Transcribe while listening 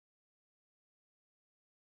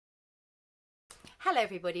Hello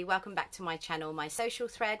everybody, welcome back to my channel, my social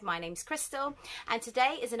thread. My name's Crystal and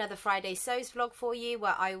today is another Friday Sews vlog for you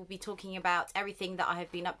where I will be talking about everything that I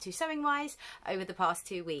have been up to sewing wise over the past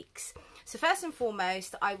 2 weeks. So first and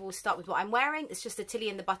foremost, I will start with what I'm wearing. It's just a Tilly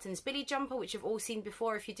and the Buttons Billy jumper, which you've all seen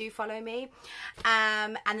before if you do follow me.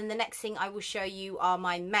 And then the next thing I will show you are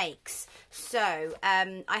my makes. So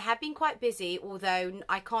I have been quite busy, although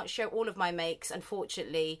I can't show all of my makes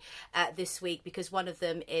unfortunately this week because one of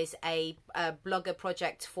them is a blogger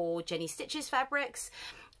project for Jenny Stitches Fabrics.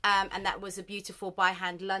 And that was a beautiful by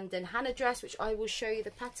hand London Hannah dress, which I will show you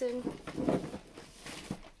the pattern.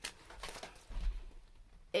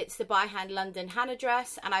 It's the by hand London Hannah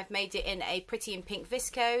dress and I've made it in a pretty in pink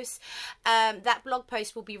viscose. That blog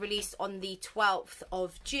post will be released on the 12th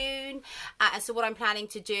of June. And so what I'm planning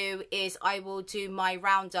to do is I will do my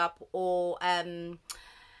roundup or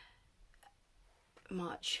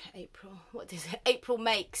April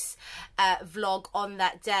makes vlog on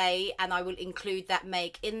that day, and I will include that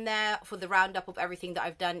make in there for the roundup of everything that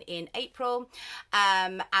I've done in April,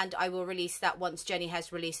 and I will release that once Jenny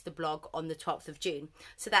has released the blog on the 12th of June.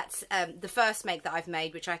 So that's the first make that I've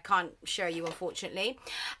made, which I can't show you unfortunately.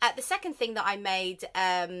 The second thing that I made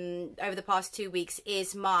over the past 2 weeks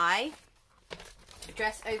is my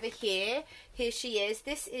dress over here. Here she is.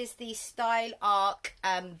 This is the Style Arc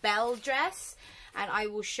Belle dress. And I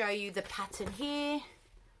will show you the pattern here.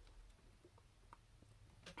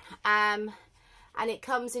 And it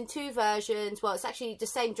comes in 2 versions. Well, it's actually the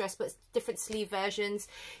same dress, but it's different sleeve versions.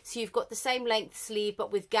 So you've got the same length sleeve,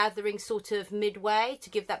 but with gathering sort of midway to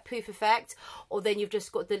give that poof effect. Or then you've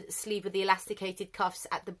just got the sleeve with the elasticated cuffs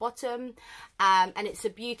at the bottom. And it's a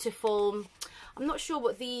beautiful, I'm not sure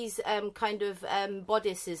what these kind of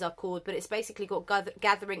bodices are called, but it's basically got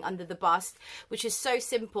gathering under the bust, which is so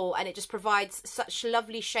simple and it just provides such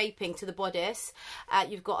lovely shaping to the bodice.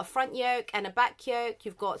 You've got a front yoke and a back yoke.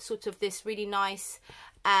 You've got sort of this really nice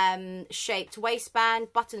shaped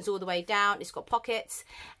waistband, buttons all the way down. It's got pockets,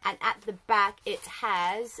 and at the back it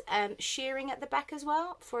has shearing at the back as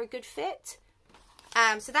well for a good fit.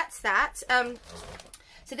 So that's that.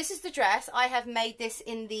 So this is the dress. I have made this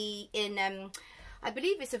in I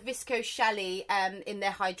believe it's a viscose chalet in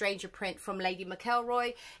their hydrangea print from Lady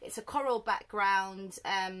McElroy. It's a coral background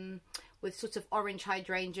with sort of orange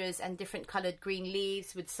hydrangeas and different coloured green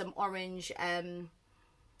leaves with some orange,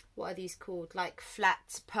 what are these called? Like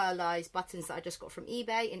flat pearlized buttons that I just got from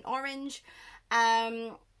eBay in orange.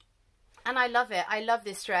 And I love it. I love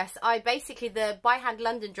this dress. Basically the by hand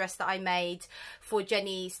London dress that I made for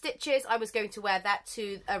Jenny Stitches, I was going to wear that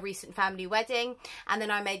to a recent family wedding, and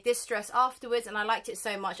then I made this dress afterwards and I liked it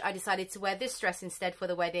so much I decided to wear this dress instead for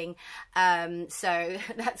the wedding. So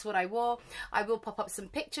that's what I wore. I will pop up some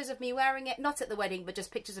pictures of me wearing it, not at the wedding but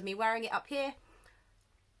just pictures of me wearing it up here.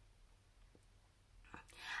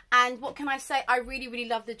 And what can I say? I really, really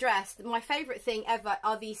love the dress. My favourite thing ever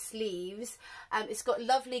are these sleeves. It's got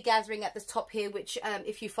lovely gathering at the top here, which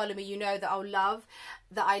if you follow me, you know that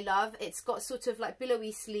I love. It's got sort of like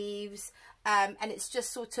billowy sleeves, and it's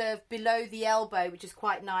just sort of below the elbow, which is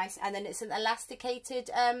quite nice. And then it's an elasticated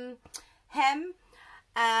hem.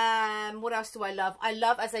 What else do I love? I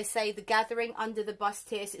love, as I say, the gathering under the bust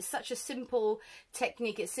here. So it's such a simple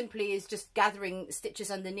technique. It simply is just gathering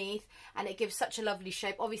stitches underneath and it gives such a lovely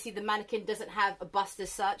shape. Obviously the mannequin doesn't have a bust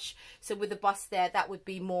as such, so with the bust there that would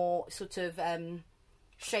be more sort of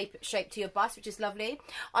shape to your bust, which is lovely.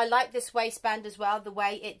 I like this waistband as well, the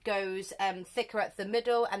way it goes thicker at the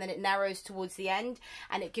middle and then it narrows towards the end,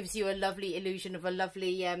 and it gives you a lovely illusion of a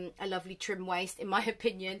lovely trim waist in my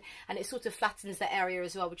opinion, and it sort of flattens the area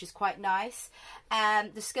as well, which is quite nice.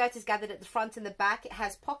 The skirt is gathered at the front and the back. It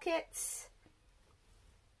has pockets.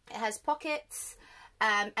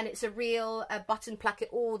 And it's a real button placket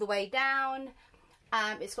all the way down.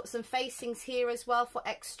 It's got some facings here as well for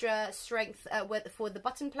extra strength for the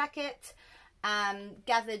button placket.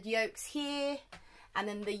 Gathered yokes here, and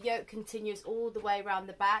then the yoke continues all the way around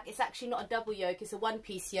the back. It's actually not a double yoke, it's a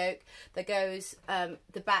one-piece yoke that goes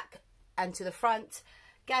the back and to the front.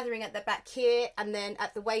 Gathering at the back here, and then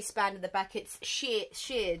at the waistband at the back it's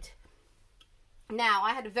sheared. Now,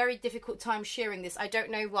 I had a very difficult time shearing this. I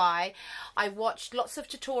don't know why. I watched lots of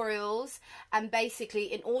tutorials, and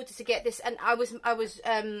basically in order to get this, and I was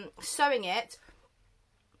sewing it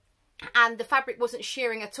and the fabric wasn't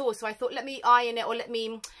shearing at all, so I thought let me iron it or let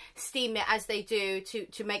me steam it as they do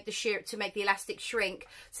to make the elastic shrink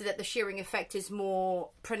so that the shearing effect is more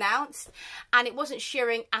pronounced, and it wasn't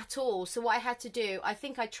shearing at all. So what I had to do, I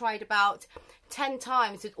think I tried about 10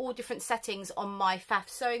 times with all different settings on my Faf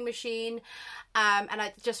sewing machine, and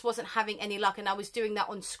I just wasn't having any luck, and I was doing that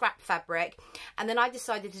on scrap fabric. And then I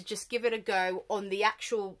decided to just give it a go on the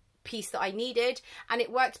actual piece that I needed, and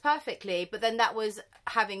it worked perfectly. But then that was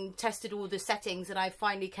having tested all the settings, and I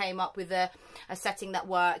finally came up with a setting that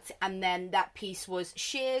worked, and then that piece was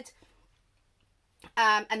sheared,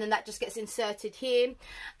 and then that just gets inserted here.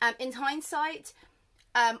 In hindsight,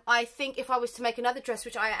 I think if I was to make another dress,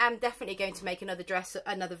 which I am definitely going to make another dress,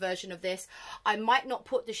 another version of this, I might not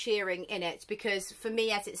put the shearing in it, because for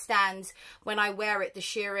me, as it stands, when I wear it, the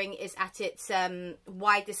shearing is at its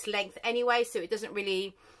widest length anyway, so it doesn't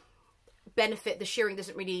really benefit. The shearing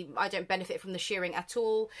doesn't really, I don't benefit from the shearing at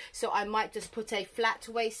all. So I might just put a flat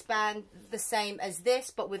waistband the same as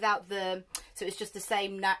this, but without the, so it's just the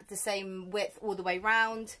same width all the way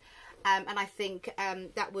round. And I think I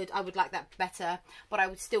would like that better, but I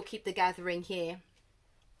would still keep the gathering here.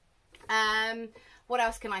 What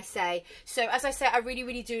else can I say? So as I say, I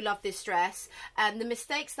really do love this dress. The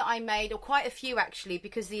mistakes that I made, or quite a few actually,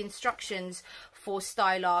 because the instructions for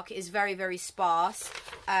Stylark is very sparse.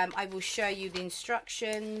 I will show you the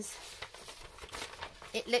instructions.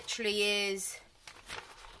 It literally is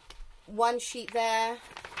one sheet there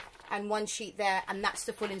and one sheet there, and that's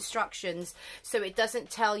the full instructions. So it doesn't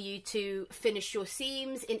tell you to finish your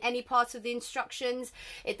seams in any part of the instructions.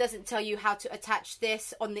 It doesn't tell you how to attach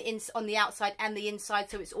this on the outside and the inside,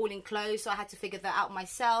 so it's all enclosed. So I had to figure that out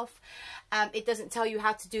myself. It doesn't tell you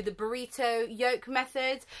how to do the burrito yoke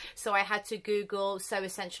method, so I had to Google Sew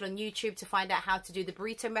Essential on YouTube to find out how to do the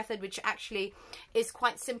burrito method, which actually is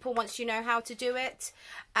quite simple once you know how to do it.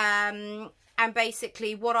 And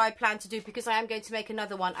basically what I plan to do, because I am going to make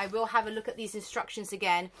another one, I will have a look at these instructions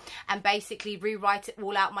again and basically rewrite it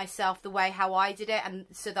all out myself the way how I did it, and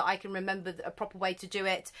so that I can remember a proper way to do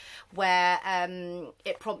it, where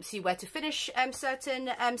it prompts you where to finish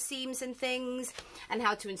certain seams and things, and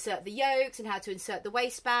how to insert the yokes and how to insert the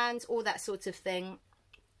waistbands, all that sort of thing.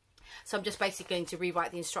 So I'm just basically going to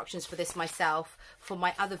rewrite the instructions for this myself for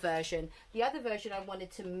my other version. The other version I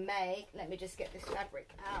wanted to make, let me just get this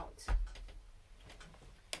fabric out,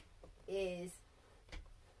 is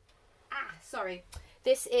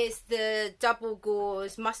this is the double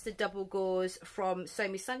gauze, mustard double gauze from Sew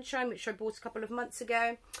Me Sunshine, which I bought a couple of months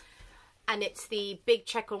ago, and it's the big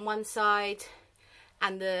check on one side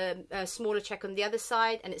and the smaller check on the other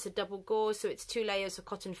side, and it's a double gauze, so it's 2 layers of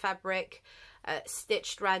cotton fabric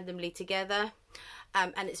stitched randomly together.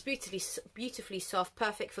 And it's beautifully soft,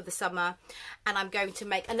 perfect for the summer. And I'm going to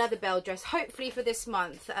make another bell dress, hopefully for this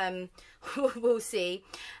month. We'll see.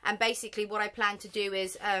 And basically what I plan to do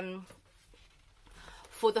is,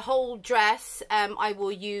 for the whole dress, I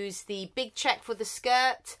will use the big check for the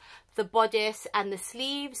skirt, the bodice and the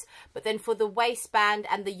sleeves. But then for the waistband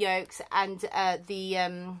and the yokes and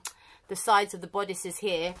the sides of the bodices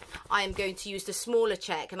here, I am going to use the smaller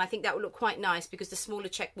check, and I think that will look quite nice, because the smaller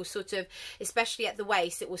check will sort of, especially at the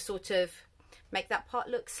waist, it will sort of make that part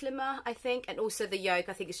look slimmer, I think. And also the yoke,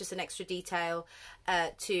 I think it's just an extra detail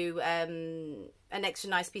an extra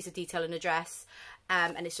nice piece of detail in a dress.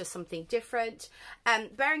 And it's just something different.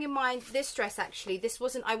 Bearing in mind this dress, actually,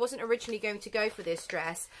 I wasn't originally going to go for this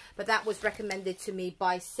dress, but that was recommended to me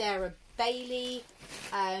by Sarah Bailey,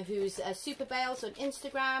 who's Super Bales on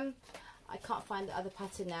Instagram. I can't find the other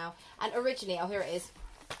pattern now. And originally, oh, here it is.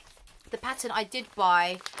 The pattern I did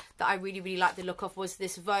buy that I really liked the look of was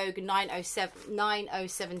this Vogue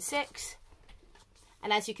 9076.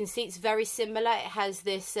 And as you can see, it's very similar. It has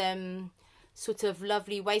this sort of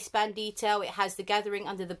lovely waistband detail. It has the gathering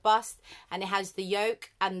under the bust, and it has the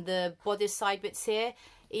yoke and the bodice side bits here.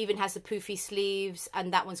 It even has the poofy sleeves,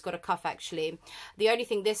 and that one's got a cuff actually. The only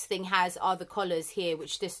thing this thing has are the collars here,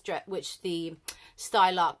 which the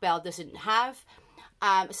Stylark bell doesn't have.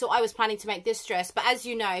 So I was planning to make this dress, but as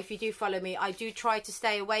you know, if you do follow me, I do try to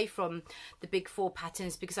stay away from the big 4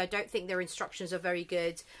 patterns, because I don't think their instructions are very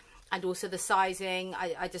good. And also the sizing,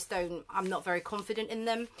 I just don't, I'm not very confident in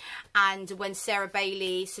them. And when Sarah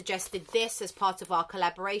Bailey suggested this as part of our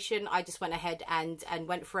collaboration, I just went ahead and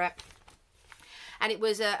went for it. And it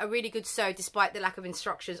was a really good sew, despite the lack of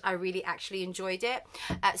instructions. I really actually enjoyed it.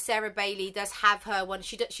 Sarah Bailey does have her one.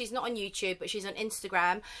 She's not on YouTube, but she's on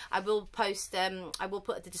Instagram. I will post, I will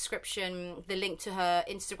put the description, the link to her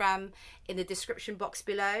Instagram in the description box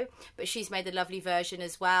below. But she's made a lovely version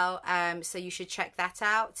as well. So you should check that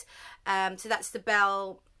out. So that's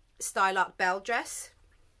the Stylark bell dress.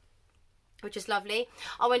 which is lovely.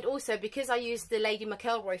 I went also, because I used the Lady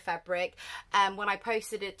McElroy fabric, when I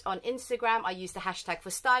posted it on Instagram, I used the hashtag for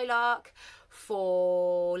Stylark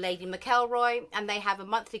for Lady McElroy, and they have a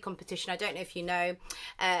monthly competition. I don't know if you know,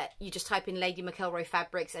 you just type in Lady McElroy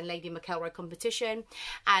fabrics and Lady McElroy competition,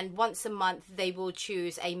 and once a month they will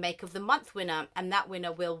choose a make of the month winner, and that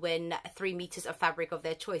winner will win 3 meters of fabric of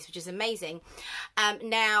their choice, which is amazing. I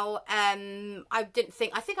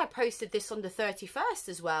think I posted this on the 31st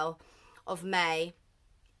as well of May,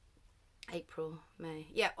 April, May,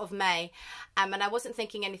 yeah, of May, and I wasn't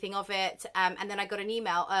thinking anything of it, and then I got an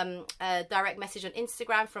email, a direct message on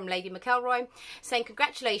Instagram from Lady McElroy saying,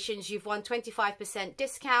 congratulations, you've won 25%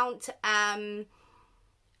 discount,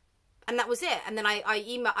 and that was it. And then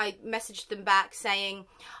I messaged them back saying,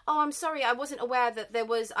 oh, I'm sorry, I wasn't aware that there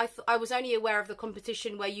was, I was only aware of the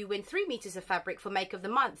competition where you win 3 meters of fabric for make of the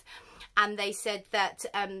month. And they said that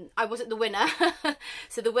I wasn't the winner.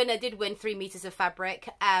 So the winner did win 3 meters of fabric.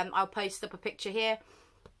 I'll post up a picture here.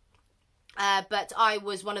 But I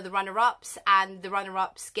was one of the runner-ups, and the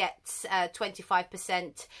runner-ups gets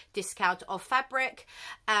 25% discount off fabric.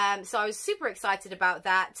 So I was super excited about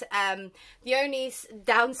that. The only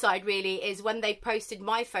downside really is when they posted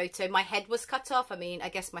my photo, my head was cut off. I mean, I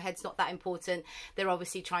guess my head's not that important. They're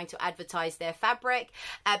obviously trying to advertise their fabric,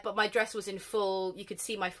 but my dress was in full, you could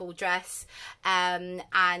see my full dress, and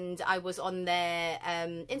I was on their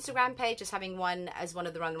Instagram page as having won as one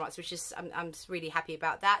of the runner-ups, which is, I'm really happy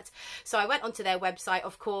about that. So I went onto their website,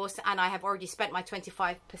 of course, and I have already spent my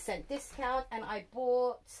 25% discount, and I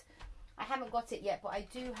bought, I haven't got it yet, but I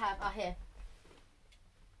do have, here.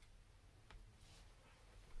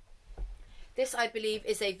 This, I believe,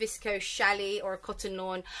 is a viscose challis or a cotton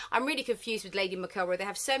lawn. I'm really confused with Lady McElroy. They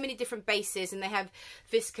have so many different bases, and they have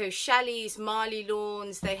viscose challis, Marley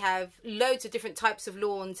lawns. They have loads of different types of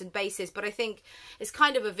lawns and bases, but I think it's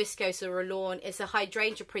kind of a viscose or a lawn. It's a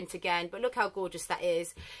hydrangea print again, but look how gorgeous that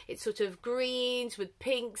is. It's sort of greens with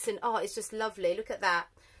pinks, and oh, it's just lovely. Look at that.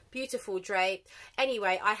 Beautiful drape.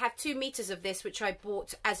 Anyway, I have 2 meters of this, which I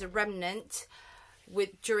bought as a remnant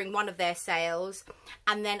during one of their sales,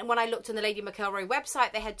 and then when I looked on the Lady McElroy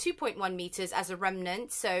website, they had 2.1 meters as a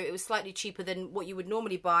remnant, so it was slightly cheaper than what you would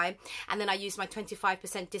normally buy, and then I used my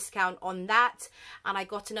 25% discount on that, and I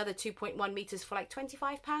got another 2.1 meters for like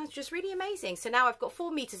 £25, which is really amazing. So now I've got 4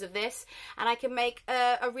 meters of this, and I can make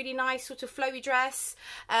a really nice sort of flowy dress.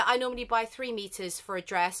 I normally buy 3 meters for a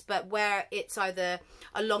dress, but where it's either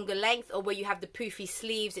a longer length or where you have the poofy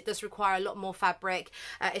sleeves, it does require a lot more fabric,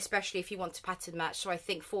 especially if you want to pattern match. So I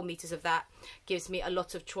think 4 meters of that gives me a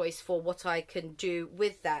lot of choice for what I can do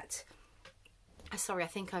with that. Sorry, I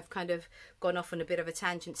think I've kind of gone off on a bit of a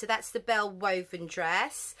tangent. So that's the Belle woven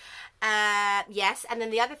dress. Yes, and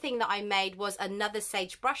then the other thing that I made was another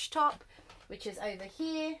sage brush top, which is over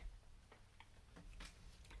here.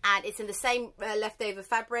 And it's in the same leftover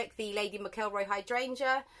fabric, the Lady McElroy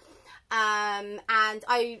hydrangea. And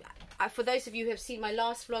for those of you who have seen my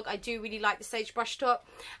last vlog, I do really like the sage brush top,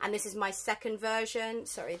 and this is my second version.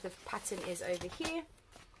 Sorry, the pattern is over here.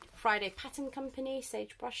 Friday Pattern Company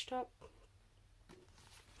sage brush top.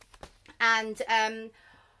 And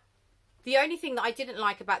the only thing that I didn't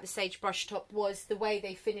like about the sage brush top was the way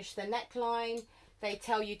they finished the neckline. They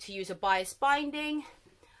tell you to use a bias binding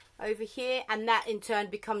over here, and that in turn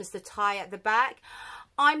becomes the tie at the back.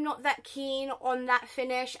 I'm not that keen on that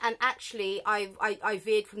finish, and actually I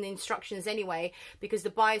veered from the instructions anyway, because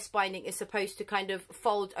the bias binding is supposed to kind of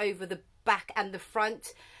fold over the back and the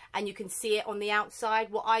front, and you can see it on the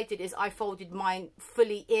outside. What I did is I folded mine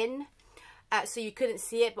fully in, so you couldn't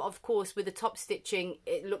see it, but of course with the top stitching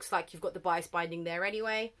it looks like you've got the bias binding there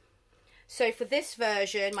anyway. So for this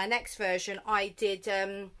version, my next version, I did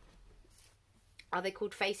are they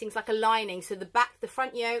called facings, like a lining. So the back, the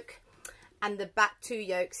front yoke and the back 2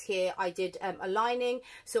 yokes here, I did a lining.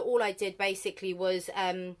 So all I did basically was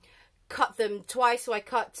cut them twice. So I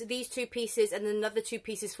cut these 2 pieces and then another 2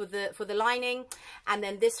 pieces for the lining, and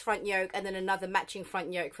then this front yoke, and then another matching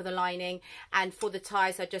front yoke for the lining. And for the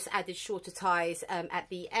ties, I just added shorter ties at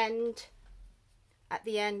the end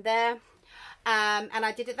there. And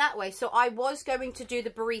I did it that way. So I was going to do the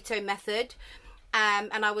burrito method,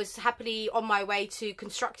 and I was happily on my way to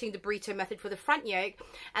constructing the burrito method for the front yoke,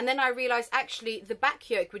 and then I realized actually the back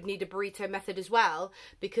yoke would need a burrito method as well,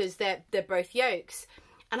 because they're both yokes,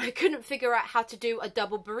 and I couldn't figure out how to do a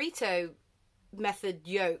double burrito method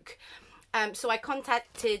yoke. So I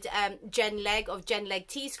contacted Jen Legg of Jen Legg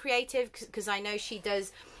Tees Creative, because I know she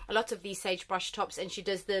does a lot of these sage brush tops, and she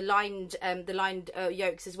does the lined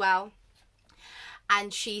yokes as well.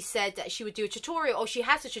 and she said that she would do a tutorial, or she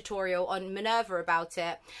has a tutorial on Minerva about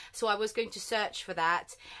it. So I was going to search for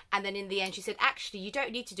that, and then in the end she said, actually, you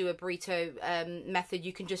don't need to do a burrito method.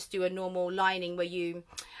 You can just do a normal lining where you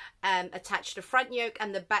attach the front yoke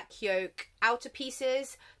and the back yoke outer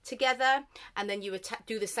pieces together, and then you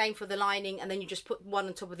do the same for the lining, and then you just put one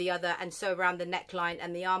on top of the other and sew around the neckline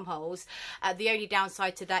and the armholes. The only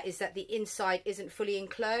downside to that is that the inside isn't fully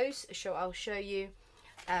enclosed. So I'll show you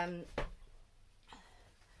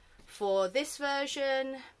for this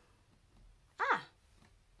version.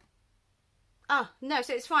 No,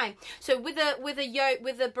 so it's fine. So with a yoke,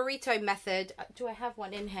 with the burrito method, do I have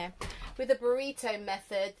one in here? With the burrito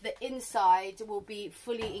method, the inside will be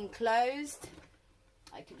fully enclosed.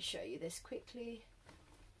 I can show you this quickly.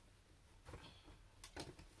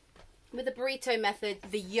 With the burrito method,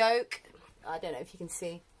 the yoke, I don't know if you can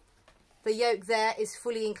see, the yoke there is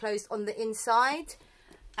fully enclosed on the inside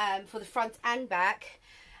for the front and back.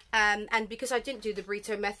 And because I didn't do the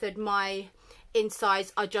burrito method, my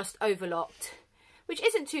insides are just overlocked, which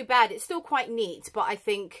isn't too bad. It's still quite neat, but I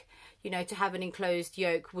think, you know, to have an enclosed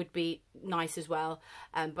yoke would be nice as well.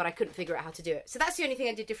 But I couldn't figure out how to do it. So that's the only thing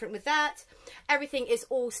I did different with that. Everything is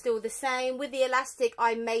all still the same. With the elastic,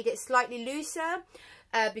 I made it slightly looser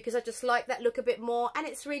because I just like that look a bit more. And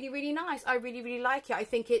it's really, really nice. I really, really like it. I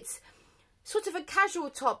think it's sort of a casual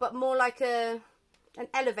top, but more like an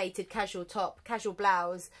elevated casual top, casual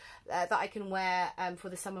blouse that I can wear for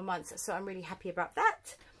the summer months. So I'm really happy about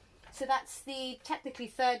that. So that's the technically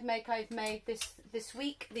third make I've made this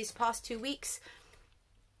week, these past 2 weeks.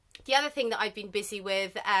 The other thing that I've been busy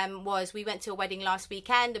with was we went to a wedding last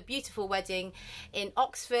weekend, a beautiful wedding in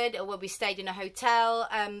Oxford, where we stayed in a hotel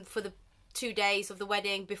for the 2 days of the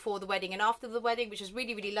wedding, before the wedding and after the wedding, which was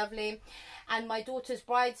really, really lovely. And my daughter's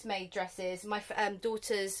bridesmaid dresses, my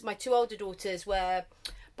two older daughters were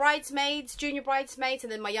bridesmaids, junior bridesmaids,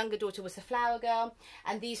 and then my younger daughter was the flower girl.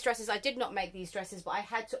 And these dresses, I did not make these dresses, but I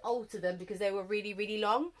had to alter them because they were really, really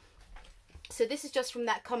long. So this is just from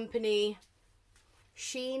that company,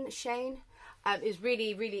 Shane. It's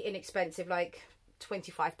really, really inexpensive, like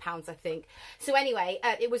 £25 I think. So anyway,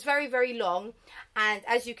 it was very, very long, and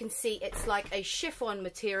as you can see, it's like a chiffon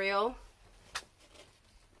material.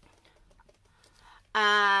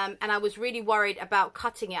 And I was really worried about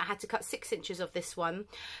cutting it. I had to cut 6 inches of this one,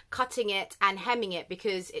 cutting it and hemming it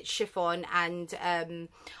because it's chiffon, and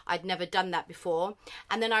I'd never done that before.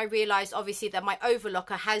 And then I realized obviously that my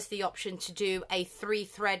overlocker has the option to do a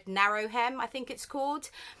 3-thread narrow hem, I think it's called.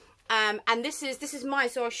 And this is mine,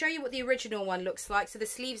 so I'll show you what the original one looks like. So the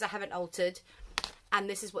sleeves I haven't altered, and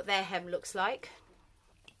this is what their hem looks like.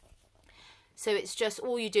 So it's just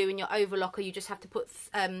all you do in your overlocker, you just have to put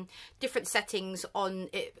different settings on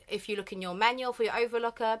it. If you look in your manual for your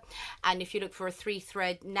overlocker, and if you look for a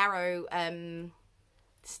 3-thread narrow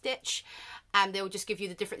stitch, they will just give you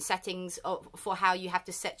the different settings for how you have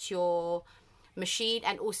to set your machine.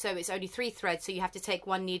 And also it's only 3 threads, so you have to take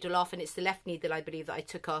one needle off, and it's the left needle I believe that I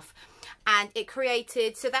took off. And it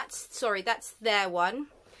created, so that's their one,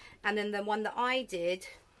 and then the one that I did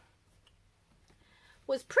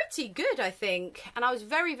was pretty good, I think, and I was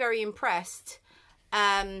very, very impressed.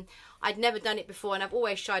 I'd never done it before, and I've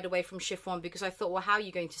always shied away from chiffon because I thought, well, how are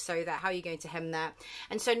you going to sew that? How are you going to hem that?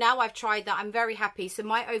 And so now I've tried that. I'm very happy. So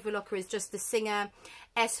my overlocker is just the Singer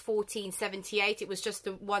S1478. It was just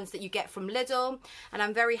the ones that you get from Lidl, and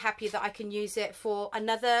I'm very happy that I can use it for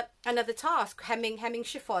another task, hemming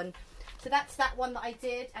chiffon. So that's that one that I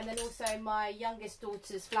did. And then also my youngest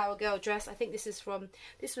daughter's flower girl dress. I think this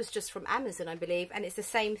was just from Amazon, I believe. And it's the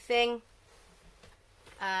same thing.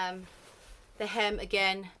 The hem,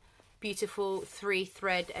 again, beautiful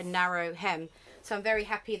 3-thread and narrow hem. So I'm very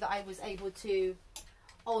happy that I was able to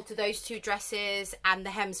alter those 2 dresses. And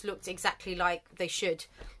the hems looked exactly like they should.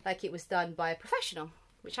 Like it was done by a professional.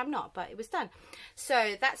 Which I'm not, but it was done.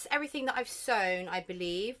 So that's everything that I've sewn, I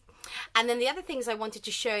believe. And then the other things I wanted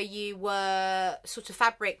to show you were sort of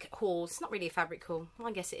fabric hauls. It's not really a fabric haul, well,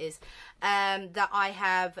 I guess it is, that I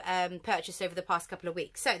have purchased over the past couple of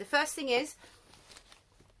weeks. So the first thing is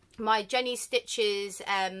my Jenny Stitches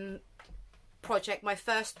project, my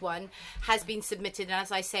first one, has been submitted, and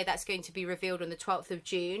as I say, that's going to be revealed on the 12th of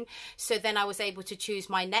June. So then I was able to choose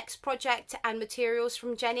my next project and materials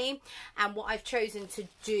from Jenny, and what I've chosen to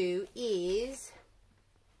do is,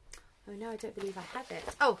 oh no, I don't believe I have it.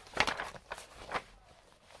 Oh,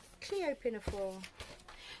 Cleo pinafore.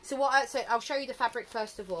 So I'll show you the fabric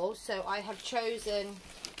first of all. So I have chosen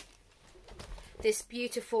this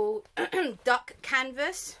beautiful duck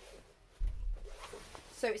canvas.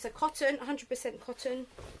 So it's a cotton, 100% cotton.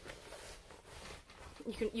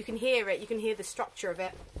 You can hear it. You can hear the structure of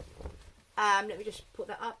it. Let me just put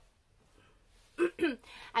that up.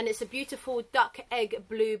 And it's a beautiful duck egg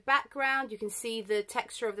blue background. You can see the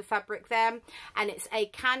texture of the fabric there, and it's a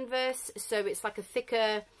canvas, so it's like a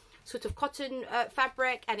thicker sort of cotton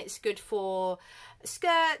fabric, and it's good for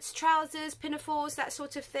skirts, trousers, pinafores, that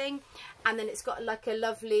sort of thing. And then it's got like a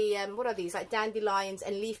lovely what are these, like dandelions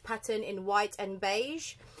and leaf pattern in white and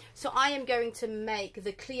beige. So I am going to make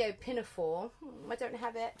the Clio pinafore. I don't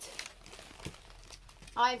have it.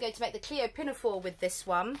 I am going to make the Clio pinafore with this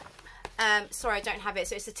one. Sorry, I don't have it.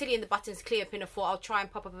 So it's the Tilly and the Buttons Clio pinafore. I'll try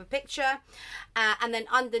and pop up a picture. And then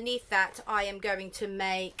underneath that, I am going to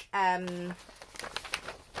make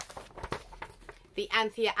the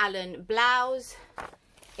Anthea Allen blouse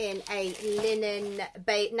in a linen,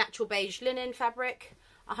 natural beige linen fabric,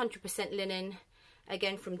 100% linen,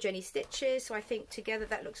 again from Jenny Stitches. So I think together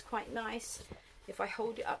that looks quite nice if I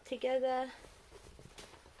hold it up together.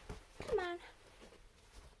 Come on.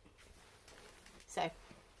 So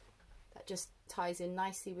that just ties in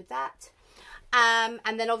nicely with that.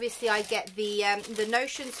 And then obviously I get the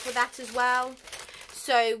notions for that as well.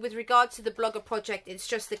 So with regard to the blogger project, it's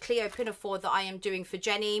just the Clio pinafore that I am doing for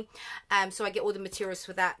Jenny. So I get all the materials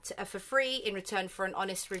for that for free in return for an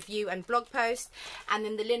honest review and blog post. And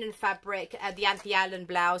then the linen fabric, the Anthea Allen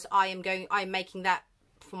blouse, I'm making that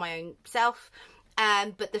for my own self.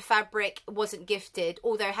 But the fabric wasn't gifted.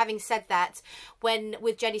 Although having said that,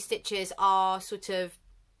 with Jenny Stitches, our sort of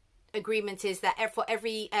agreement is that for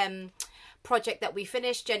every project that we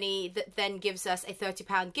finish, Jenny then gives us a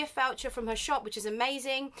 £30 gift voucher from her shop, which is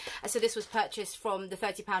amazing. So this was purchased from the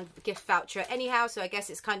 £30 gift voucher anyhow, so I guess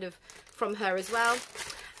it's kind of from her as well.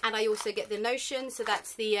 And I also get the notion, so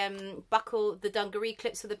that's the buckle, the dungaree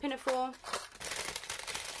clips for the pinafore,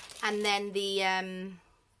 and then the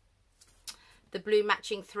blue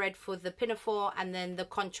matching thread for the pinafore, and then the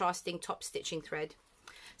contrasting top stitching thread.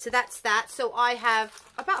 So that's that. So I have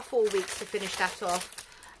about 4 weeks to finish that off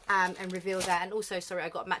and reveal that. And also, sorry, I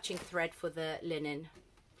got matching thread for the linen.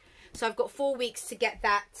 So I've got 4 weeks to get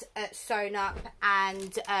that sewn up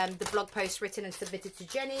and the blog post written and submitted to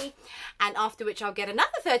Jenny. And after which I'll get another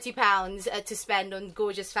 £30 to spend on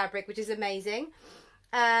gorgeous fabric, which is amazing.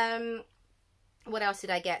 What else did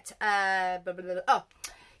I get?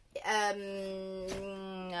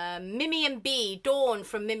 Mimi and B, Dawn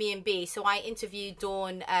from Mimi and B. So I interviewed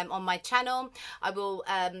Dawn on my channel. I will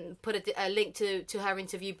put a link to her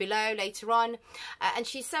interview below later on. And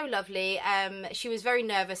she's so lovely. She was very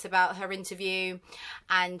nervous about her interview,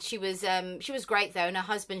 and she was great though. And her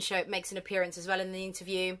husband makes an appearance as well in the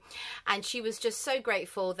interview. And she was just so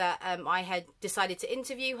grateful that I had decided to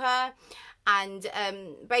interview her. And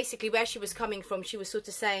basically where she was coming from, she was sort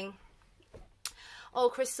of saying, oh,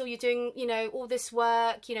 Crystal, you're doing, you know, all this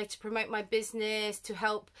work, you know, to promote my business, to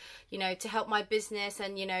help, you know, to help my business,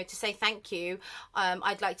 and, you know, to say thank you.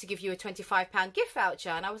 I'd like to give you a £25 gift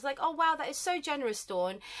voucher. And I was like, oh, wow, that is so generous,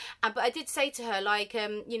 Dawn. But I did say to her, like,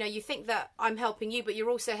 you know, you think that I'm helping you, but you're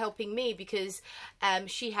also helping me, because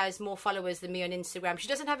she has more followers than me on Instagram. She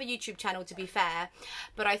doesn't have a YouTube channel, to be fair.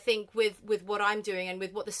 But I think with what I'm doing and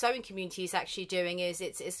with what the sewing community is actually doing is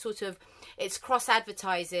it's sort of, it's cross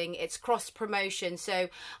advertising, it's cross promotion. So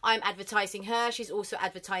I'm advertising her, she's also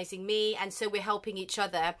advertising me, and so we're helping each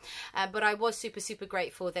other. But I was super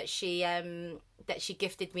grateful that she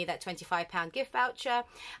gifted me that £25 gift voucher.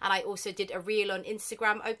 And I also did a reel on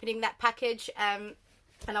Instagram opening that package, and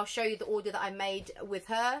I'll show you the order that I made with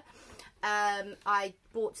her. I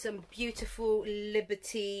bought some beautiful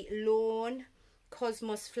Liberty Lawn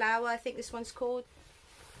Cosmos flower, I think this one's called.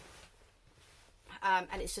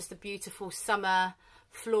 And it's just a beautiful summer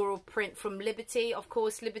floral print from Liberty. Of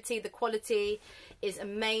course, Liberty, the quality is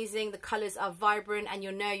amazing, the colors are vibrant, and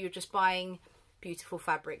you'll know you're just buying beautiful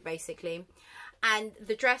fabric basically. And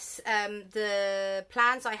the dress, the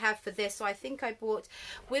plans I have for this, so I think I bought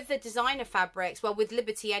with the designer fabrics, well, with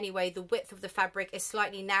Liberty anyway, the width of the fabric is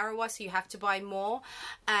slightly narrower, so you have to buy more.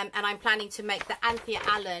 And I'm planning to make the Anthea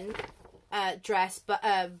Allen dress, but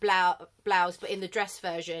blouse, but in the dress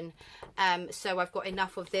version. So I've got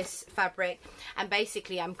enough of this fabric, and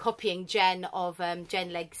basically I'm copying Jen of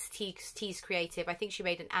Jen Legs Tees Creative. I think she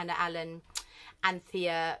made an Anna Allen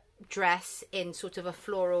Anthea dress in sort of a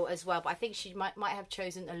floral as well, but I think she might have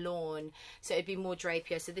chosen a lawn, so it'd be more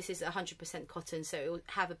drapier. So this is 100% cotton, so it will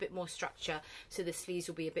have a bit more structure, so the sleeves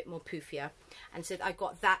will be a bit more poofier. And so I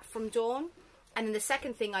got that from Dawn. And then the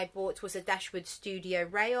second thing I bought was a Dashwood Studio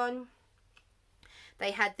rayon.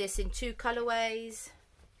 They had this in 2 colorways,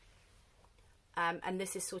 and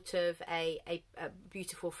this is sort of a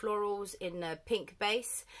beautiful florals in a pink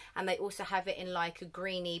base, and they also have it in like a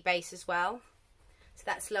greeny base as well. So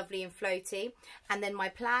that's lovely and floaty. And then my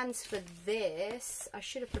plans for this, I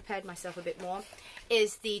should have prepared myself a bit more,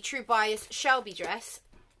 is the True Bias Shelby dress.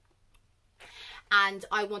 And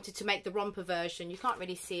I wanted to make the romper version. You can't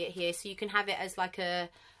really see it here. So you can have it as like a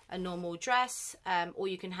normal dress, or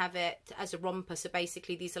you can have it as a romper. So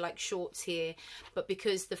basically these are like shorts here, but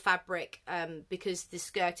because the fabric, because the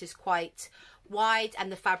skirt is quite wide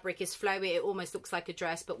and the fabric is flowy, it almost looks like a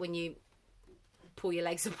dress, but when you pull your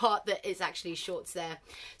legs apart, that it's actually shorts there.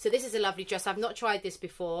 So this is a lovely dress. I've not tried this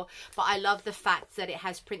before, but I love the fact that it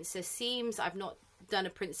has princess seams. I've not done a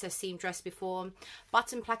princess seam dress before.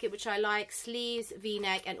 Button placket, which I like, sleeves,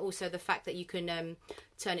 v-neck, and also the fact that you can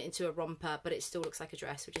turn it into a romper, but it still looks like a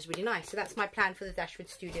dress, which is really nice. So that's my plan for the Dashwood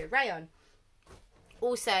Studio rayon.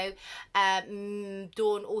 Also,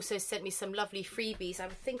 Dawn also sent me some lovely freebies. I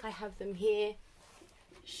think I have them here.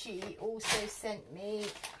 She also sent me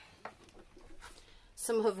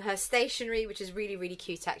some of her stationery, which is really, really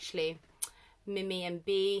cute actually. Mimi and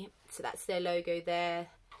B, so that's their logo there.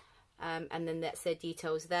 And then that's their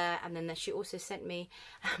details there. And then she also sent me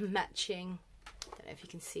matching, I don't know if you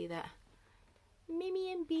can see that,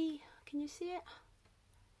 Mimi and B, can you see it?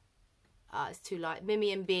 Ah, it's too light.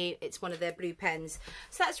 Mimi and B, it's one of their blue pens.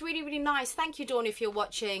 So that's really, really nice. Thank you, Dawn, if you're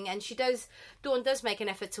watching. And Dawn does make an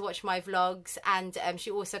effort to watch my vlogs, and she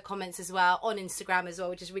also comments as well on Instagram as well,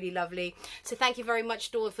 which is really lovely. So thank you very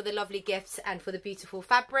much, Dawn, for the lovely gifts and for the beautiful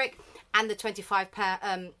fabric and the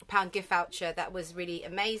 £25 gift voucher. That was really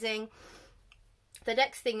amazing. The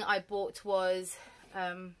next thing I bought was, I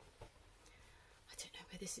don't know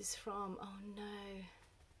where this is from. Oh no.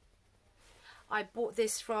 I bought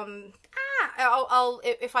this from,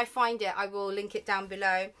 if I find it, I will link it down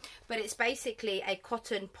below. But it's basically a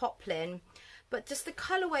cotton poplin. But just the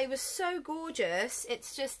colourway was so gorgeous.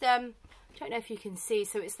 It's just, I don't know if you can see.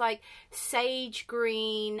 So it's like sage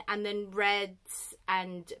green and then reds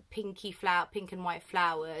and pink and white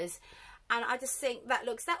flowers. And I just think that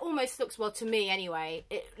almost looks, well, to me anyway,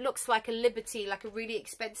 it looks like a Liberty, like a really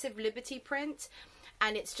expensive Liberty print.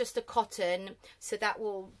 And it's just a cotton, so that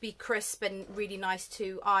will be crisp and really nice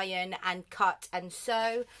to iron and cut and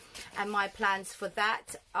sew. And my plans for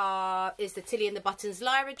that is the Tilly and the Buttons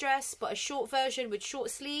Lyra dress, but a short version with short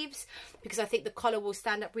sleeves, because I think the collar will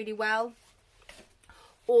stand up really well.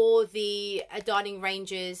 Or the Darling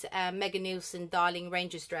Rangers, Megan Nielsen Darling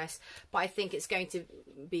Rangers dress, but I think it's going to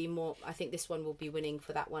be more, I think this one will be winning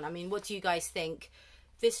for that one. I mean, what do you guys think?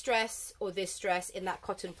 This dress or this dress in that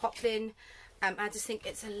cotton poplin? I just think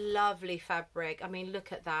it's a lovely fabric. I mean,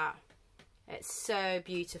 look at that. It's so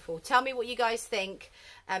beautiful. Tell me what you guys think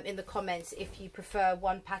in the comments, if you prefer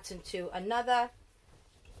one pattern to another.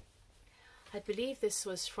 I believe this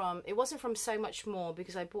was from, it wasn't from So Much More,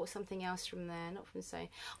 because I bought something else from there, not from So.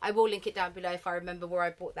 I will link it down below if I remember where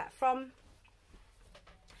I bought that from.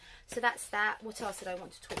 So that's that. What else did I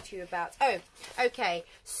want to talk to you about? Oh, okay.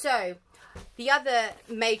 So the other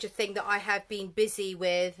major thing that I have been busy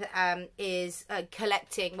with is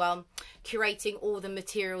curating all the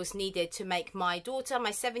materials needed to make my daughter,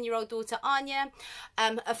 my 7-year-old daughter Anya,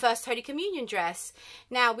 a First Holy Communion dress.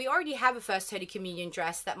 Now, we already have a First Holy Communion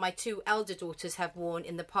dress that my 2 elder daughters have worn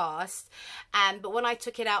in the past. But when I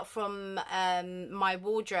took it out from my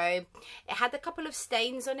wardrobe, it had a couple of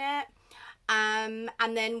stains on it. And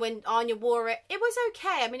then when Anya wore it, it was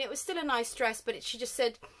okay. I mean, it was still a nice dress, but she just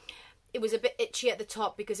said it was a bit itchy at the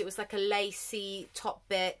top because it was like a lacy top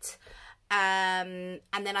bit. And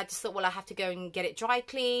then I just thought, well, I have to go and get it dry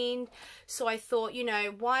cleaned. So I thought, you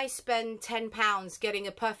know, why spend £10 getting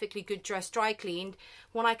a perfectly good dress dry cleaned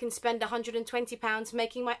when I can spend £120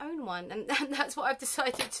 making my own one? And that's what I've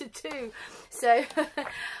decided to do. So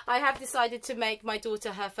I have decided to make my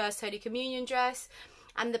daughter her First Holy Communion dress.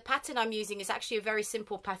 And the pattern I'm using is actually a very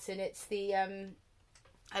simple pattern. It's the,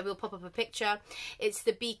 I will pop up a picture. It's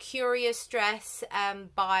the Be Curious dress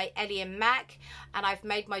by Ellie and Mac. And I've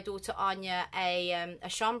made my daughter Anya a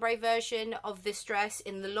chambray version of this dress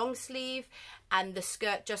in the long sleeve and the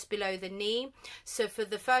skirt just below the knee. So for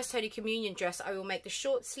the First Holy Communion dress, I will make the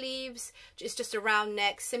short sleeves. It's just a round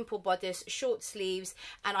neck, simple bodice, short sleeves,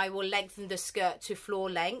 and I will lengthen the skirt to floor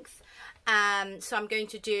length. So I'm going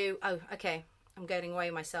to do, oh, okay. I'm getting away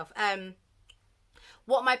with myself.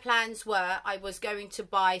 What my plans were, I was going to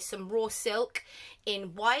buy some raw silk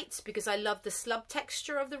in white because I love the slub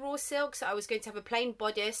texture of the raw silk. So I was going to have a plain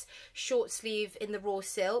bodice, short sleeve in the raw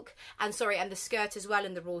silk, and the skirt as well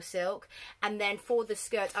in the raw silk. And then for the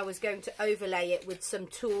skirt, I was going to overlay it with some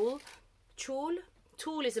tulle.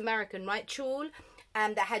 Tulle is American, right? Tulle,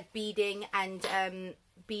 that had beading and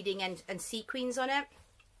sequins on it.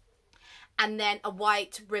 And then a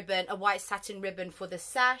white ribbon, a white satin ribbon for the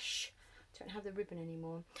sash. don't have the ribbon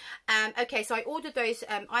anymore. Okay, so I ordered those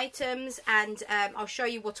items, and I'll show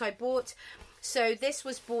you what I bought. So this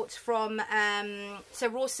was bought from, so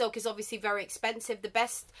raw silk is obviously very expensive. The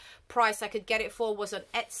best price I could get it for was on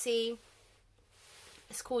Etsy.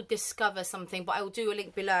 It's called Discover something, but I will do a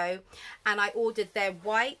link below. And I ordered their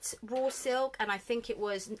white raw silk, and I think it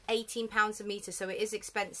was £18 a metre, so it is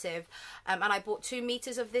expensive. And I bought 2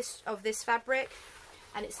 meters of this fabric,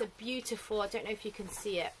 and it's a beautiful, I don't know if you can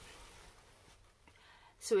see it.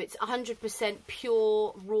 So it's 100%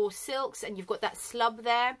 pure raw silks, and you've got that slub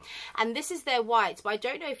there. And this is their white, but I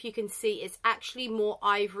don't know if you can see, it's actually more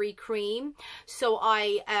ivory cream. So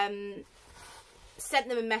I sent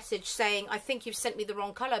them a message saying, I think you've sent me the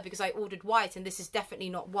wrong colour because I ordered white and this is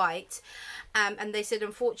definitely not white. And they said,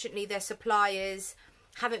 unfortunately, their suppliers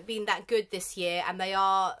haven't been that good this year, and they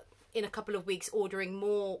are in a couple of weeks ordering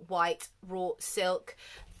more white raw silk,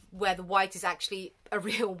 where the white is actually a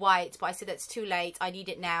real white. But I said, it's too late, I need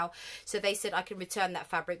it now. So they said I can return that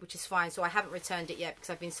fabric, which is fine. So I haven't returned it yet because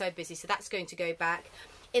I've been so busy, so that's going to go back.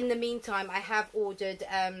 In the meantime, I have ordered,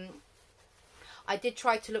 I did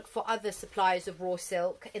try to look for other suppliers of raw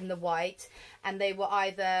silk in the white, and they were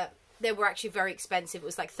actually very expensive. It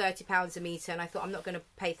was like £30 a metre, and I thought, I'm not going to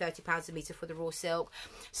pay £30 a metre for the raw silk.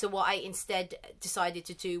 So what I instead decided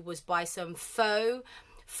to do was buy some faux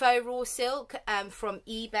raw silk from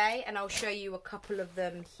eBay, and I'll show you a couple of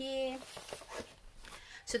them here.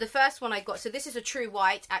 So the first one I got, so this is a true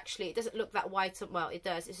white. Actually, it doesn't look that white. Well, it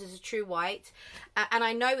does. This is a true white, and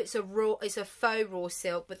I know it's a faux raw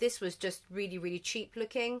silk, but this was just really, really cheap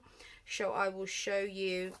looking. So I will show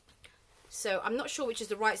you. So I'm not sure which is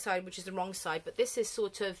the right side, which is the wrong side, but this is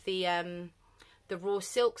sort of the raw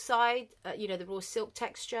silk side. You know, the raw silk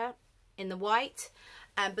texture in the white.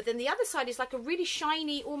 But then the other side is like a really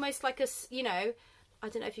shiny, almost like a, you know, I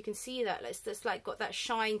don't know if you can see that. It's like got that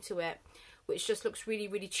shine to it, which just looks really,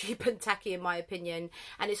 really cheap and tacky in my opinion.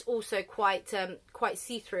 And it's also quite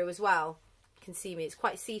see-through as well. You can see me, it's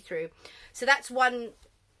quite see-through. So that's one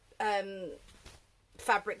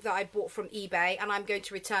fabric that I bought from eBay, and I'm going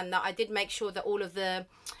to return that. I did make sure that all of the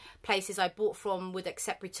places I bought from would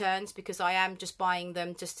accept returns, because I am just buying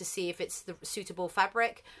them just to see if it's the suitable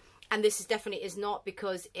fabric. And this is definitely is not,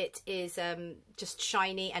 because it is just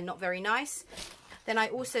shiny and not very nice. Then I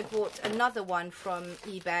also bought another one from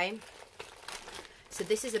eBay. So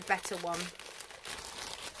this is a better one.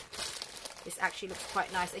 This actually looks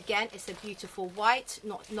quite nice. Again, it's a beautiful white,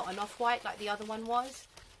 not an off-white like the other one was.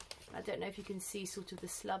 I don't know if you can see sort of the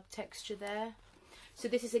slub texture there. So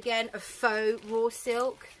this is again a faux raw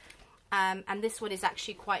silk, and this one is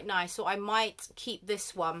actually quite nice. So I might keep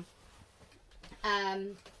this one.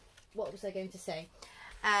 What was I going to say?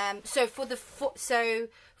 So for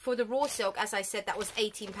the raw silk, as I said, that was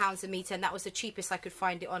 £18 a metre, and that was the cheapest I could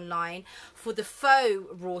find it online. For the faux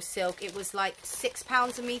raw silk, it was like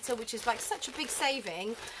 £6 a metre, which is like such a big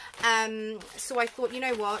saving. So I thought, you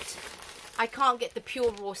know what, I can't get the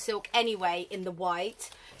pure raw silk anyway in the white,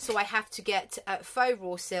 so I have to get faux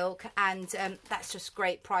raw silk, and that's just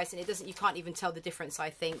great price, and you can't even tell the difference,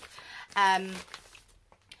 I think.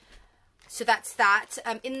 So that's that.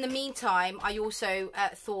 In the meantime, I also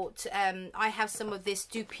thought I have some of this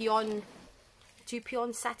Dupion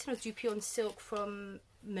satin or Dupion silk from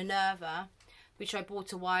Minerva, which I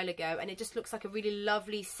bought a while ago, and it just looks like a really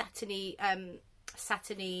lovely satiny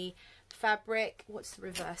fabric. What's the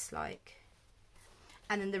reverse like?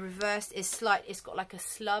 And then the reverse is slight. It's got like a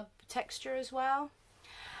slub texture as well.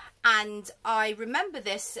 And I remember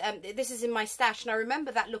this. This is in my stash, and I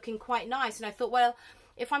remember that looking quite nice. And I thought, well,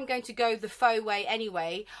 if I'm going to go the faux way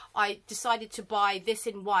anyway, I decided to buy this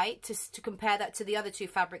in white to compare that to the other 2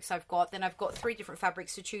 fabrics I've got. Then I've got 3 different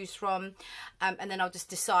fabrics to choose from, and then I'll just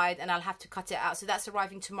decide, and I'll have to cut it out. So that's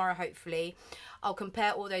arriving tomorrow, hopefully. I'll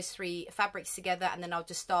compare all those 3 fabrics together, and then I'll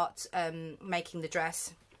just start making the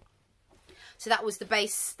dress. So that was the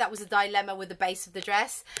base, that was the dilemma with the base of the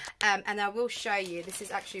dress. And I will show you, this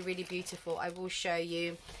is actually really beautiful. I will show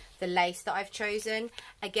you the lace that I've chosen.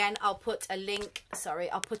 Again, I'll put a link,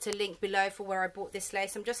 I'll put a link below for where I bought this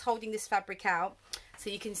lace. I'm just holding this fabric out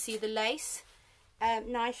so you can see the lace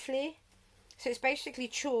nicely. So it's basically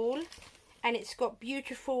tulle, and it's got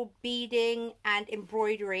beautiful beading and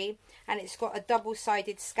embroidery, and it's got a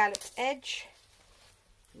double-sided scalloped edge.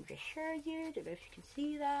 Let me just show you, don't know if you can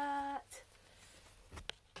see that.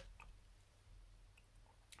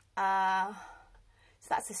 So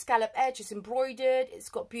that's a scallop edge. It's embroidered, it's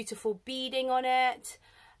got beautiful beading on it,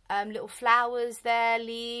 little flowers there,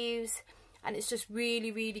 leaves, and it's just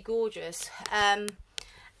really, really gorgeous. And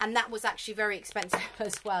that was actually very expensive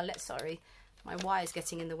as well. My wire's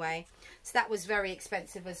getting in the way. So that was very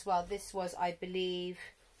expensive as well. This was, I believe,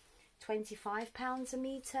 £25 a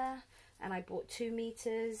metre. And I bought 2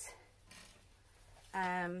 meters.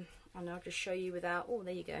 And I'll just show you without. Oh,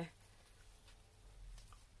 there you go.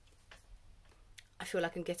 I feel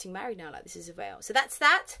like I'm getting married now, like this is a veil. So that's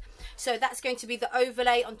that. So that's going to be the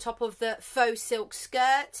overlay on top of the faux silk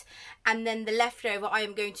skirt. And then the leftover I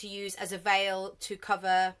am going to use as a veil to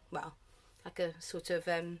cover, well, like a sort of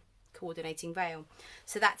coordinating veil.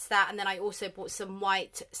 So that's that. And then I also bought some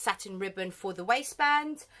white satin ribbon for the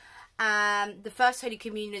waistband. The first Holy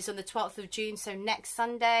Communion is on the 12th of June, so next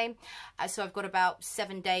Sunday. So I've got about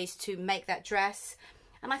 7 days to make that dress.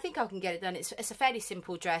 And I think I can get it done. It's a fairly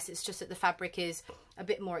simple dress. It's just that the fabric is a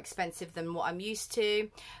bit more expensive than what I'm used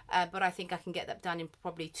to. But I think I can get that done in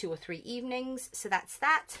probably 2 or 3 evenings. So that's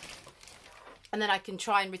that. And then I can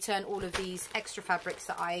try and return all of these extra fabrics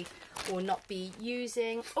that I will not be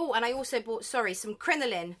using. Oh, and I also bought, sorry, some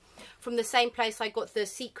crinoline from the same place I got the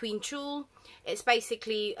sequin tulle. It's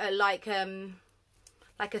basically like a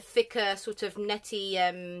thicker sort of netty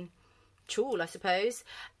tulle, I suppose,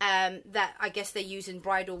 that I guess they use in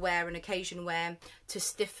bridal wear and occasion wear to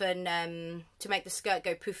stiffen, to make the skirt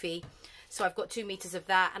go poofy. So I've got 2 meters of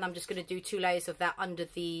that, and I'm just going to do 2 layers of that under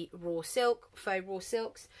the raw silk, faux raw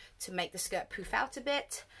silks, to make the skirt poof out a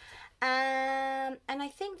bit. And I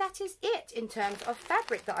think that is it in terms of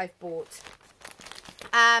fabric that I've bought.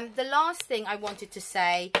 The last thing I wanted to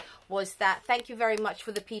say was that thank you very much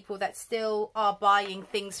for the people that still are buying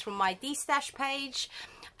things from my D-Stash page,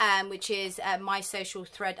 which is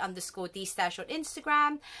mysocialthread_dstash on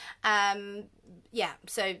Instagram. Yeah,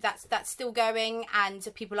 so that's still going, and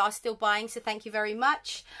people are still buying, so thank you very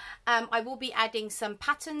much. I will be adding some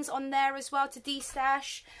patterns on there as well to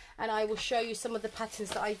D-Stash, and I will show you some of the patterns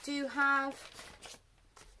that I do have.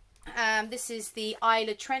 This is the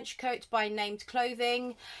Isla trench coat by Named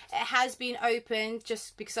Clothing. It has been opened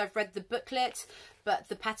just because I've read the booklet, but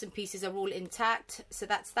the pattern pieces are all intact, so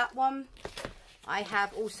that's that one. I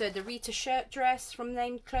have also the Rita shirt dress from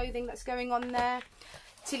Named Clothing that's going on there.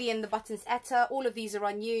 Tilly and the Buttons Etta. All of these are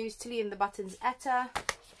unused. Tilly and the Buttons Etta.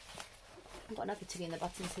 I've got another Tilly and the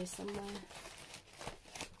Buttons here somewhere.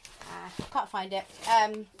 Can't find it.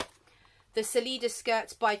 The Salida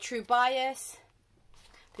skirts by True Bias.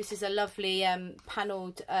 This is a lovely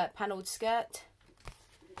panelled skirt.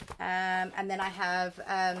 And then I have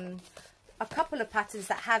a couple of patterns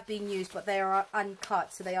that have been used, but they are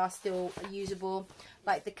uncut, so they are still usable,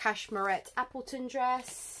 like the Cashmerette Appleton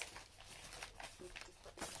dress.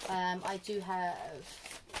 I do have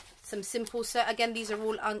some simple, so again these are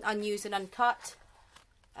all unused and uncut.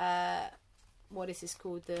 What is this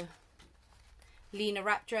called? The Lena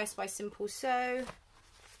Wrap dress by Simple Sew.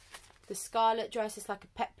 The Scarlet dress is like a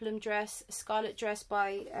peplum dress. A Scarlet dress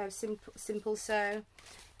by Simple Sew.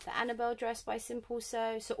 The Annabelle dress by Simple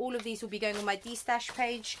Sew. So all of these will be going on my D-Stash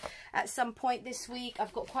page at some point this week.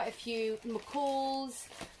 I've got quite a few McCall's,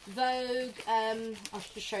 Vogue. I'll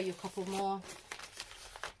just show you a couple more.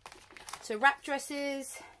 So wrap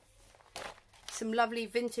dresses, some lovely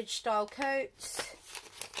vintage style coats.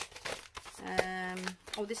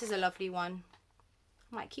 Oh, this is a lovely one.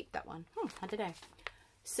 I might keep that one. I don't know.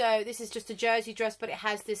 So this is just a jersey dress, but it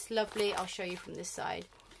has this lovely, I'll show you from this side,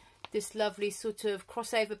 this lovely sort of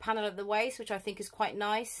crossover panel at the waist, which I think is quite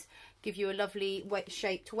nice. Give you a lovely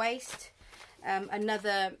shaped waist.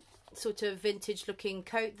 Another sort of vintage looking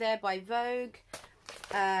coat there by Vogue.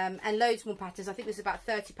 And loads more patterns. I think there's about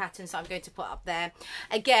 30 patterns that I'm going to put up there,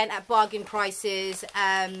 again at bargain prices,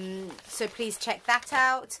 so please check that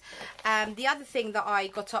out. The other thing that I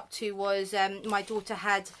got up to was my daughter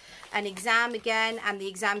had an exam again, and the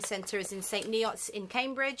exam centre is in St Neots in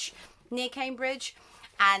Cambridge, near Cambridge.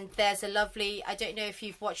 And there's a lovely, I don't know if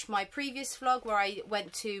you've watched my previous vlog where I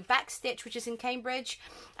went to Backstitch, which is in Cambridge,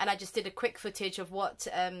 and I just did a quick footage of what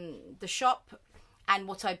the shop and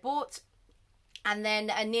what I bought. And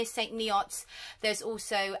then near St Neots, there's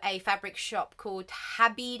also a fabric shop called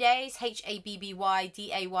Habbydays,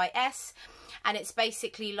 Habbydays, and it's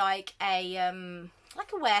basically like a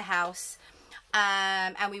warehouse.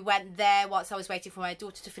 And we went there whilst I was waiting for my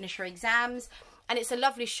daughter to finish her exams. And it's a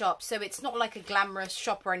lovely shop, so it's not like a glamorous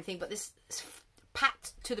shop or anything, but this is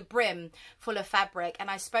packed to the brim full of fabric. And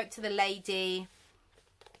I spoke to the lady,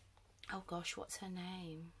 oh gosh, what's her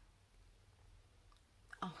name?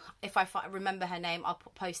 Oh, if I remember her name, I'll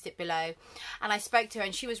post it below. And I spoke to her,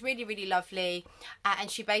 and she was really, really lovely.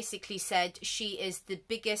 And she basically said she is the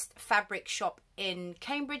biggest fabric shop in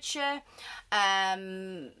Cambridgeshire.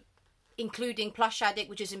 including Plush Addict,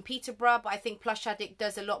 which is in Peterborough, but I think Plush Addict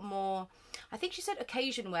does a lot more. I think she said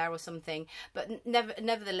occasion wear or something, but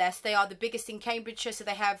nevertheless, they are the biggest in Cambridgeshire, so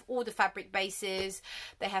they have all the fabric bases,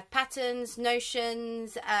 they have patterns,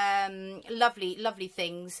 notions, lovely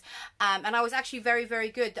things, and I was actually very, very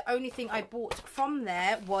good. The only thing I bought from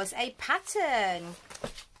there was a pattern.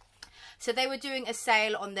 So they were doing a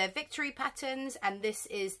sale on their Victory patterns, and this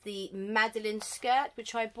is the Madeline skirt,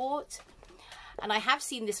 which I bought. And I have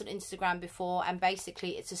seen this on Instagram before, and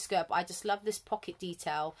basically it's a skirt, but I just love this pocket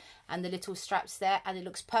detail and the little straps there, and it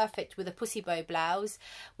looks perfect with a pussy bow blouse,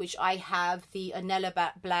 which I have the Anella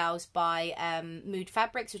blouse by Mood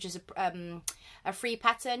Fabrics, which is a free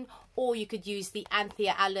pattern, or you could use the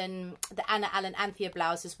Anna Allen Anthea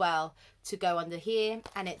blouse as well to go under here,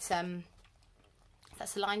 and it's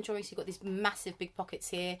that's a line drawing, so you've got these massive big pockets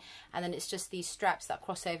here, and then it's just these straps that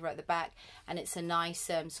cross over at the back, and it's a nice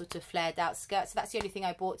sort of flared out skirt. So that's the only thing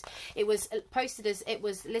I bought. It was posted as, it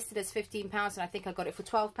was listed as £15, and I think I got it for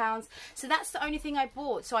 £12. So that's the only thing I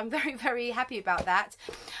bought, so I'm very, very happy about that.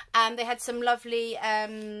 And they had some lovely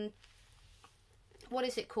what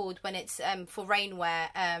is it called when it's for rainwear,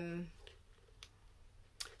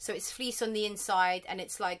 so it's fleece on the inside and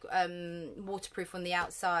it's like waterproof on the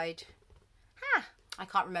outside. I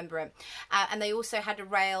can't remember it. And they also had a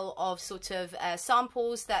rail of sort of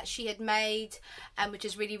samples that she had made, which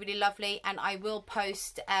is really, really lovely. And I will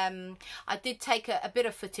post, I did take a bit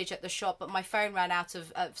of footage at the shop, but my phone ran out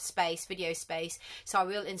of space, video space. So I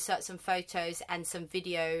will insert some photos and some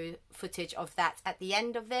video footage of that at the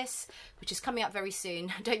end of this, which is coming up very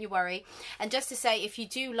soon. Don't you worry. And just to say, if you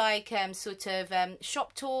do like sort of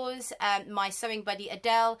shop tours, my sewing buddy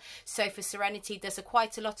Adele, Sew for Serenity, does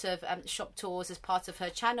quite a lot of shop tours as part of her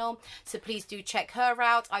channel, so please do check her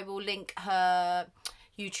out. I will link her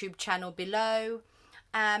YouTube channel below,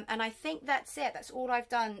 and I think that's it. That's all I've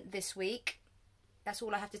done this week. That's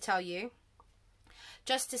all I have to tell you.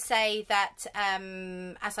 Just to say that,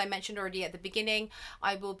 as I mentioned already at the beginning,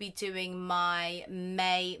 I will be doing my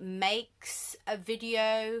May Makes a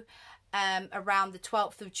video around the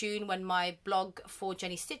 12th of June, when my blog for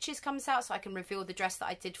Jenny Stitches comes out, so I can reveal the dress that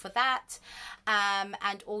I did for that.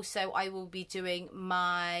 And also I will be doing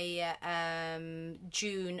my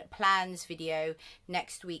June plans video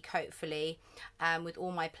next week, hopefully, with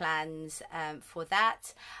all my plans for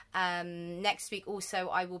that. Next week also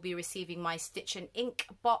I will be receiving my Stitch and Ink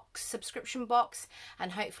box, subscription box,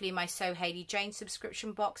 and hopefully my Sew Hayley Jane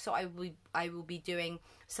subscription box, so I will be doing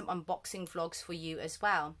some unboxing vlogs for you as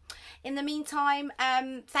well. In the meantime,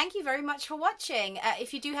 thank you very much for watching.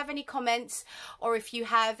 If you do have any comments, or if you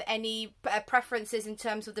have any preferences in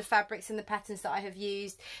terms of the fabrics and the patterns that I have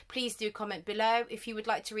used, please do comment below. If you would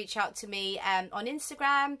like to reach out to me on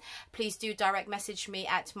Instagram, please do direct message me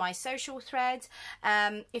at my social thread.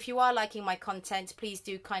 If you are liking my content, please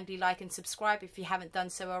do kindly like and subscribe if you haven't done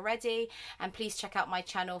so already, and please check out my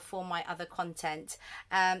channel for my other content.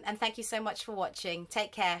 And thank you so much for watching.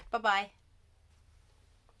 Take care. Bye bye.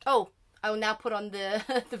 Oh, I will now put on the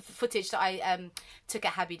the footage that I took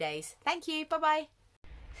at Happy Days. Thank you. Bye bye.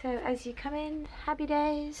 So as you come in, Happy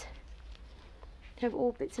Days, you have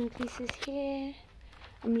all bits and pieces here.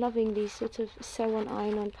 I'm loving these sort of sew on,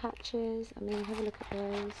 iron on patches. I mean, have a look at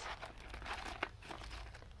those.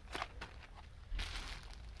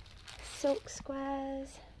 Silk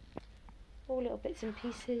squares, all little bits and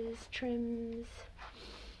pieces, trims.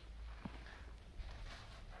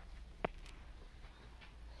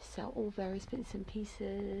 So all various bits and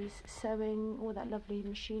pieces, sewing, all that lovely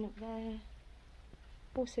machine up there.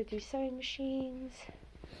 Also do sewing machines,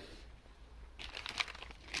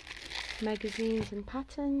 magazines and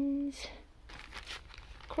patterns,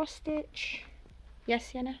 cross stitch. Yes,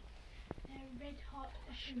 Sienna? Red hot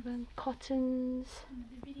cottons.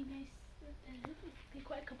 They're really nice. There's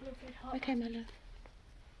quite a couple of red hot. Okay, my love.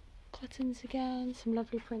 Cottons again, some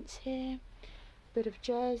lovely prints here. Bit of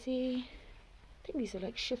jersey. I think these are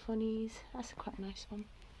like chiffonies. That's a quite nice one.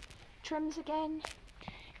 Trims again.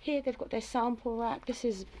 Here they've got their sample rack. This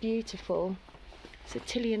is beautiful. It's a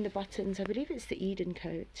Tilly and the Buttons. I believe it's the Eden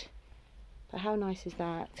coat. But how nice is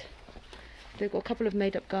that? They've got a couple of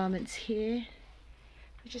made up garments here,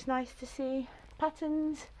 which is nice to see.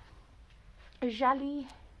 Patterns. Jali.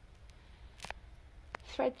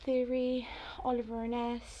 Thread Theory. Oliver and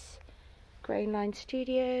S. Grain Line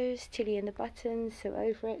Studios, Tilly and the Buttons, So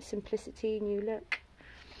Over It, Simplicity, New Look.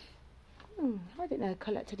 I didn't know I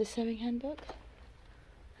collected a sewing handbook.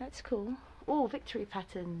 That's cool. Oh, Victory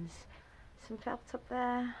patterns. Some felt up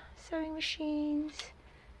there. Sewing machines.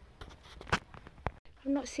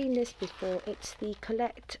 I've not seen this before. It's the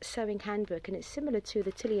Collect Sewing Handbook, and it's similar to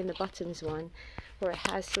the Tilly and the Buttons one, where it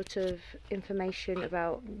has sort of information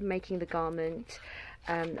about making the garment.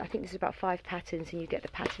 I think there's about 5 patterns, and you get the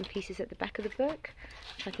pattern pieces at the back of the book.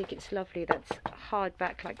 I think it's lovely. That's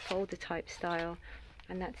hardback, like folder type style,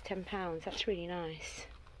 and that's £10. That's really nice.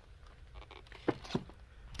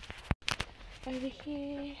 Over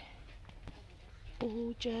here,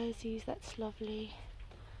 all jerseys. That's lovely.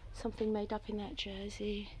 Something made up in that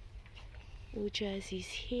jersey. All jerseys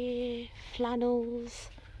here. Flannels.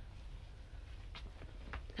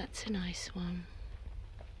 That's a nice one.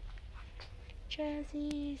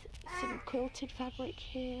 Jerseys. Some quilted fabric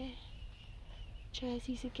here.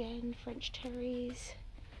 Jerseys again. French terries.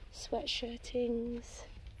 Sweatshirtings.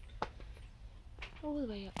 All the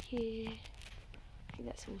way up here. I think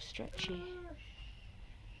that's all stretchy.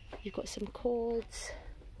 You've got some cords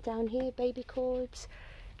down here. Baby cords.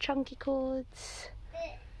 Chunky cords,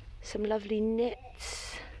 some lovely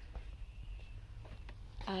knits.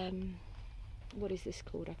 What is this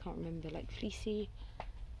called? I can't remember. Like fleecy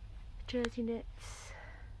jersey knits.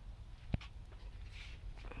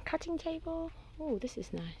 Cutting table. Oh, this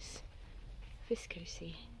is nice.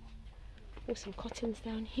 Viscosy. Or some cottons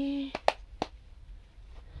down here.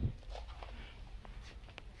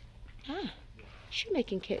 Ah,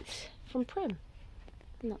 shoemaking kits from Prim.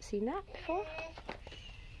 I've not seen that before.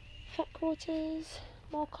 Fat quarters,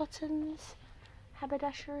 more cottons,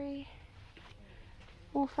 haberdashery,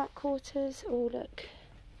 more fat quarters. Oh look,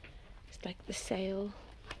 it's like the sale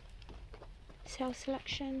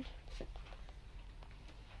selection.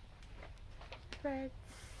 Threads,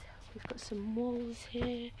 we've got some wools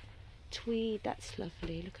here, tweed, that's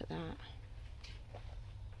lovely, look at that.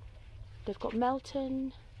 They've got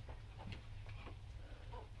Melton.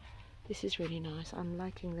 This is really nice, I'm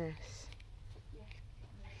liking this.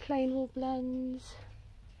 Plain wool blends,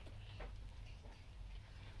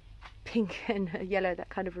 pink and yellow, that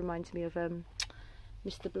kind of reminds me of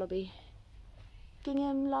Mr. Blobby.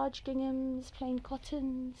 Gingham, large ginghams, plain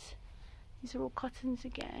cottons. These are all cottons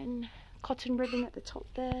again. Cotton ribbon at the top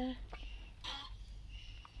there.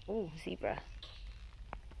 Oh, zebra.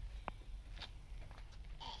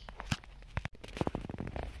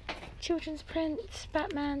 Children's prints,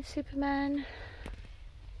 Batman, Superman,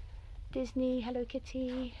 Disney, Hello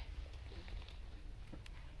Kitty,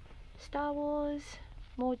 Star Wars,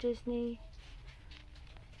 more Disney.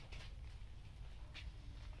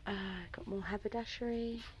 Got more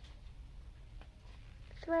haberdashery,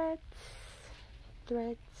 threads.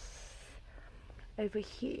 Over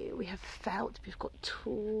here we have felt, we've got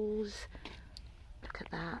tools. Look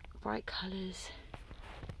at that, bright colours,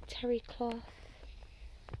 terry cloth.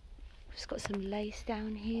 We've got some lace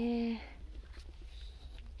down here.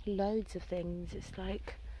 Loads of things, it's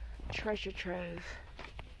like treasure trove.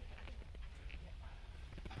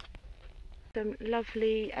 Some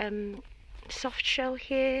lovely soft shell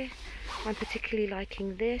here. I'm particularly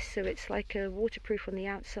liking this, so it's like a waterproof on the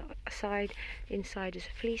outside, inside is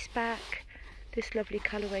a fleece back. This lovely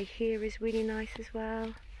colourway here is really nice as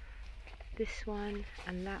well. This one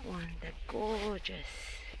and that one, they're gorgeous.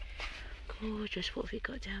 Gorgeous. What have we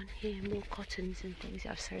got down here? More cottons and things.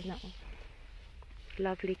 I've sewn that one.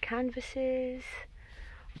 Lovely canvases.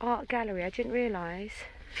 Art gallery. I didn't realise.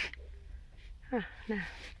 Huh, no.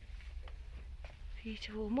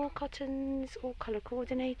 Beautiful. More cottons, all colour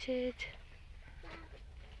coordinated.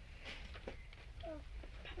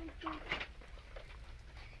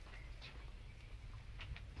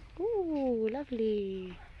 Ooh,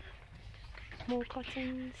 lovely. More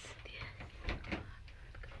cottons.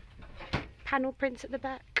 Panel prints at the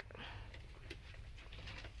back.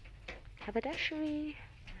 Haberdashery.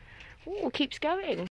 Ooh, keeps going.